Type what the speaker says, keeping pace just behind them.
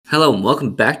Hello and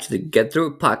welcome back to the Get Through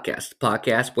It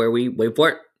podcast where we wait for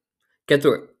it, get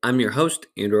through it. I'm your host,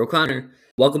 Andrew O'Connor.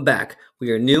 Welcome back.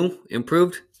 We are new,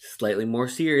 improved, slightly more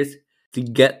serious, the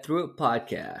Get Through It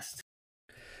podcast.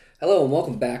 Hello and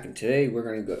welcome back. And today we're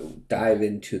going to go dive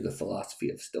into the philosophy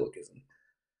of Stoicism.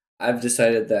 I've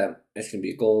decided that it's going to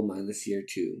be a goal of mine this year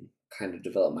to kind of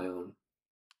develop my own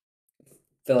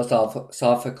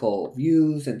philosophical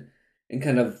views and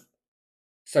kind of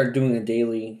start doing a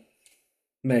daily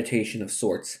meditation of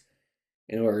sorts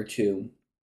in order to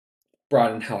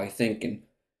broaden how I think and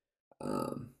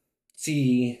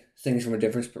see things from a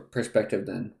different perspective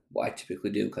than what I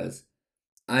typically do, because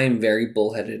I am very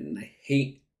bullheaded and I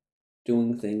hate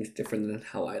doing things different than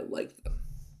how I like them.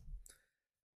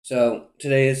 So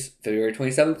today is February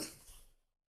 27th,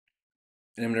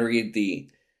 and I'm going to read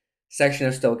the section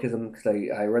of Stoicism because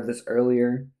I read this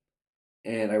earlier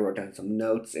and I wrote down some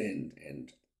notes and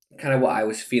kind of what I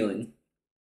was feeling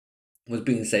was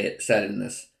being said in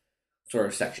this sort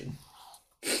of section.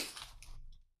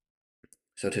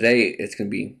 So today it's going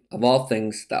to be, of all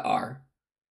things that are,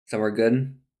 some are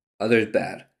good, others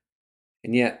bad,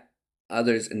 and yet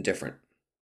others indifferent.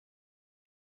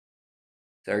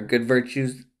 There are good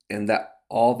virtues, and that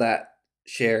all that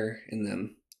share in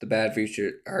them, the bad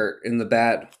virtues are in the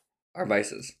bad are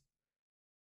vices,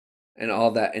 and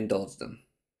all that indulge them.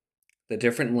 The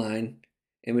different line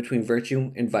in between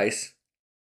virtue and vice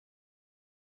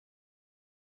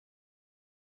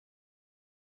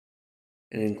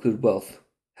and include wealth,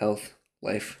 health,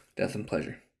 life, death, and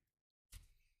pleasure.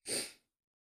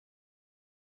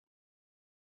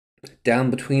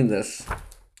 Down between this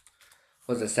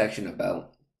was a section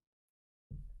about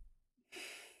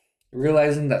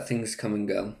realizing that things come and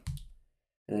go,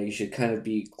 and that you should kind of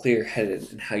be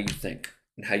clear-headed in how you think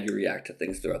and how you react to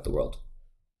things throughout the world.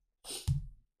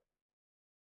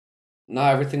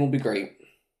 Not everything will be great,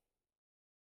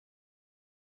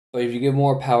 but if you give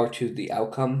more power to the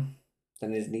outcome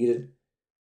than is needed,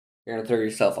 you're going to throw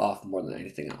yourself off more than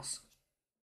anything else.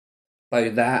 By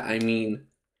that, I mean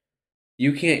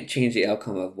you can't change the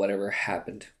outcome of whatever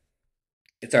happened.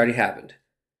 It's already happened.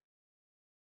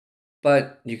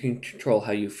 But you can control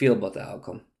how you feel about the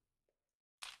outcome.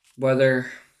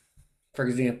 Whether, for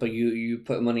example, you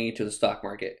put money into the stock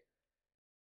market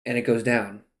and it goes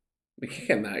down, you can't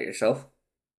get mad at yourself.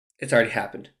 It's already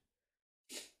happened.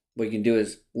 What you can do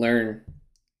is learn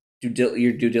your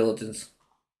due diligence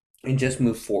and just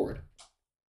move forward.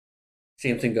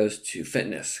 Same thing goes to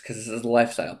fitness, because this is a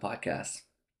lifestyle podcast.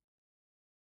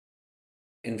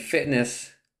 In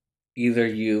fitness, either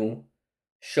you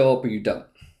show up or you don't.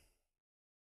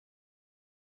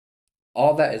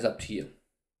 All that is up to you.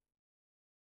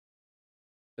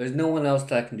 There's no one else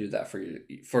that can do that for you.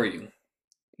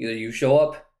 Either you show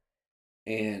up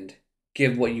and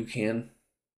give what you can,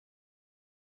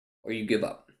 or you give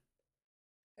up.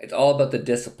 It's all about the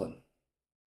discipline.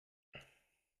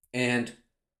 And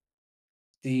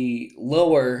the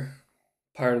lower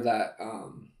part of that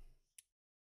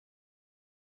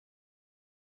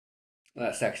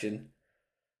that section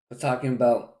was talking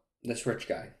about this rich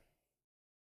guy.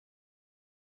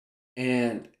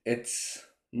 And it's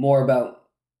more about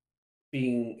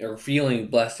being or feeling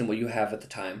blessed in what you have at the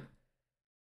time.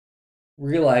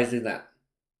 Realizing that,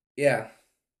 yeah,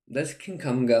 this can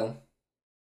come and go.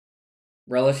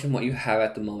 Relish in what you have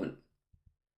at the moment.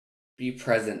 Be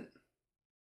present.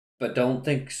 But don't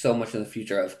think so much in the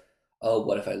future of, oh,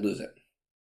 what if I lose it?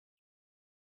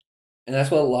 And that's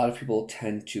what a lot of people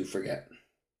tend to forget.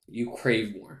 You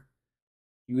crave more.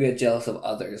 You get jealous of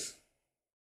others.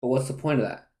 But what's the point of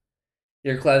that?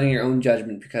 You're clouding your own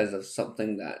judgment because of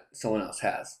something that someone else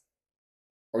has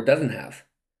or doesn't have,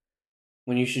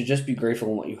 when you should just be grateful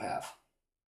in what you have.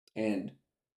 And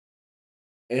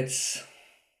it's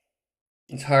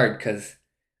hard because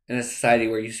in a society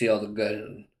where you see all the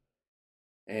good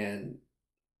and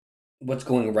what's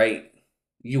going right,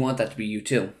 you want that to be you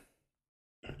too.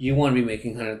 You want to be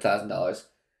making $100,000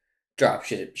 drop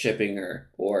shipping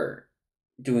or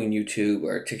doing YouTube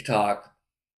or TikTok.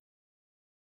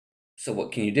 So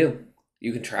what can you do?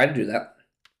 You can try to do that.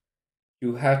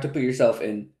 You have to put yourself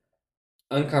in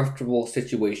uncomfortable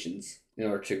situations in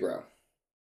order to grow.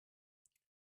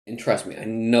 And trust me, I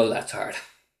know that's hard.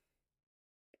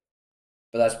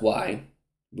 But that's why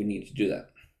we need to do that.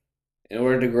 In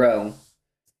order to grow,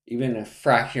 even a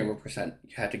fraction of a percent,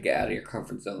 you have to get out of your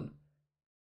comfort zone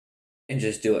and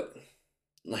just do it.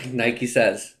 Like Nike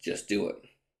says, just do it.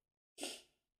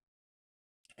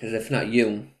 Because if not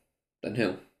you, then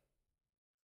who?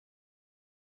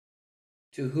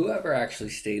 To whoever actually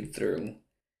stayed through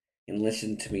and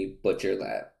listened to me butcher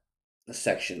that a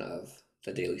section of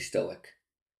the Daily Stoic,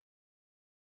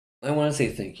 I want to say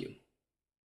thank you.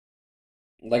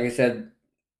 Like I said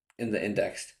in the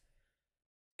index,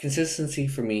 consistency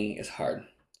for me is hard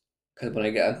because when I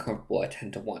get uncomfortable, I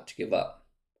tend to want to give up.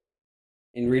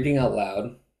 And reading out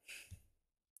loud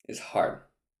is hard.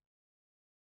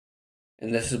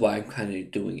 And this is why I'm kind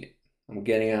of doing it. I'm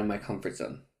getting out of my comfort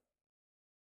zone.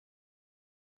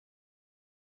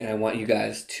 And I want you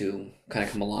guys to kind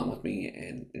of come along with me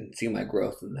and see my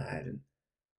growth in that and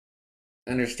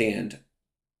understand,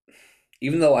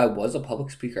 even though I was a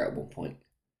public speaker at one point,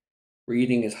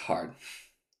 reading is hard.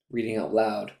 Reading out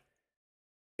loud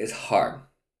is hard.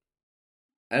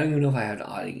 I don't even know if I have an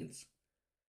audience.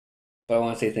 But I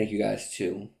want to say thank you guys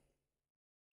to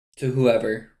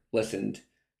whoever listened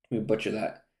to me butcher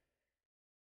that.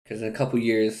 Because in a couple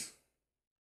years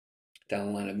down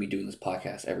the line of me doing this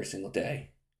podcast every single day,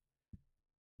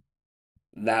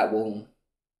 that will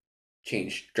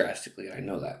change drastically. I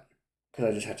know that. Because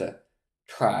I just have to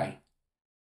try.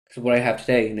 Because what I have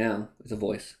today now is a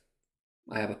voice.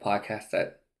 I have a podcast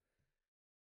that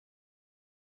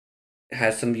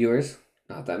has some viewers,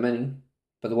 not that many,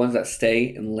 but the ones that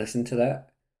stay and listen to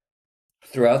that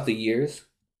throughout the years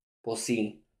will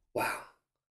see, wow,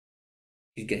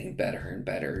 he's getting better and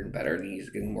better and better, and he's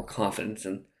getting more confidence.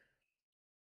 And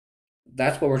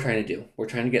that's what we're trying to do. We're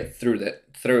trying to get through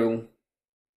that, through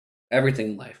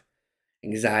everything in life,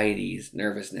 anxieties,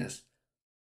 nervousness.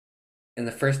 And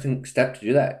the first step to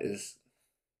do that is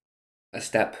a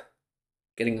step,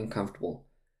 getting uncomfortable,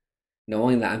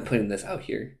 knowing that I'm putting this out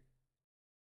here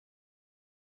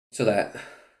so that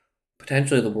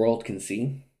potentially the world can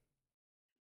see.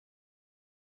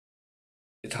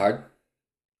 It's hard,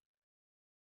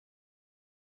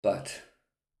 but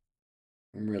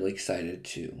I'm really excited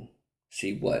to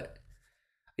see what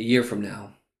a year from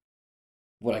now,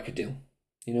 what I could do,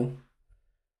 you know?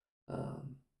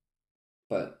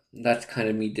 But that's kind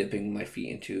of me dipping my feet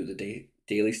into the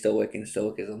daily stoic and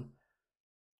stoicism.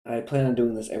 I plan on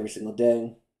doing this every single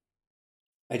day.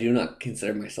 I do not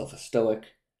consider myself a stoic,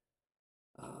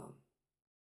 um,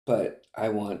 but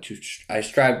I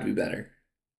strive to be better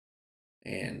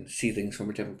and see things from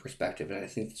a different perspective. And I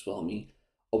think this will help me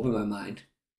open my mind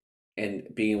and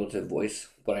being able to voice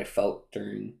what I felt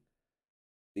during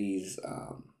these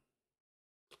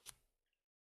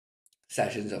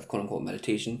sessions of quote unquote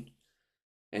meditation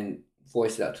and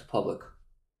voice it out to the public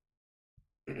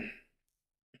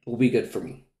will be good for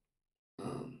me.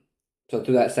 Um, so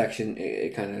through that section,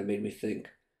 it kind of made me think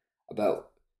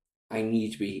about I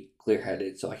need to be clear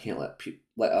headed, so I can't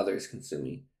let others consume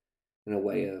me in a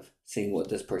way of seeing what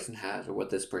this person has or what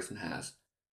this person has.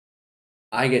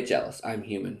 I get jealous. I'm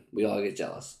human. We all get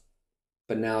jealous.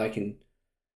 But now I can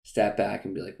step back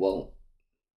and be like, well,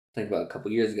 think about a couple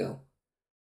years ago.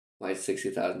 I had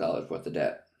 $60,000 worth of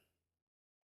debt.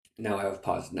 Now I have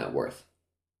positive net worth.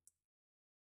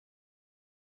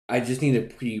 I just need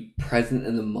to be present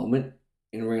in the moment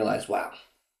and realize, wow,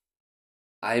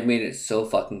 I made it so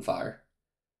fucking far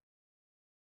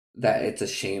that it's a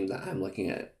shame that I'm looking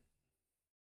at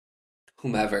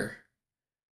whomever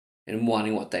and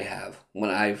wanting what they have when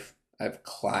I've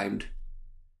climbed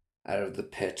out of the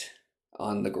pit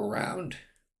on the ground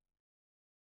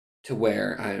to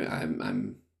where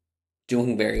I'm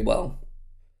doing very well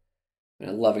in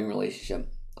a loving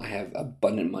relationship. I have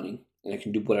abundant money and I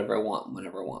can do whatever I want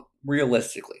whenever I want,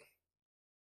 realistically.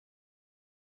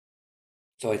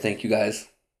 So I thank you guys.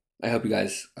 I hope you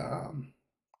guys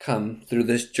come through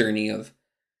this journey of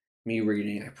me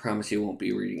reading. I promise you I won't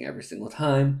be reading every single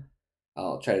time.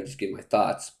 I'll try to just give my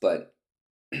thoughts, but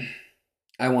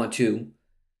I want to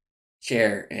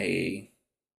share a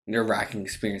nerve-wracking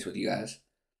experience with you guys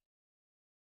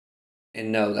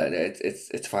and know that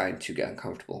it's fine to get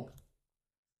uncomfortable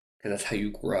because that's how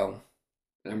you grow.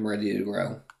 And I'm ready to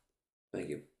grow. Thank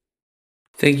you.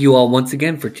 Thank you all once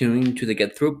again for tuning to the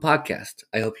Get Through It podcast.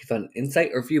 I hope you found an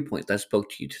insight or viewpoint that spoke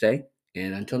to you today.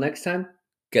 And until next time,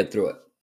 get through it.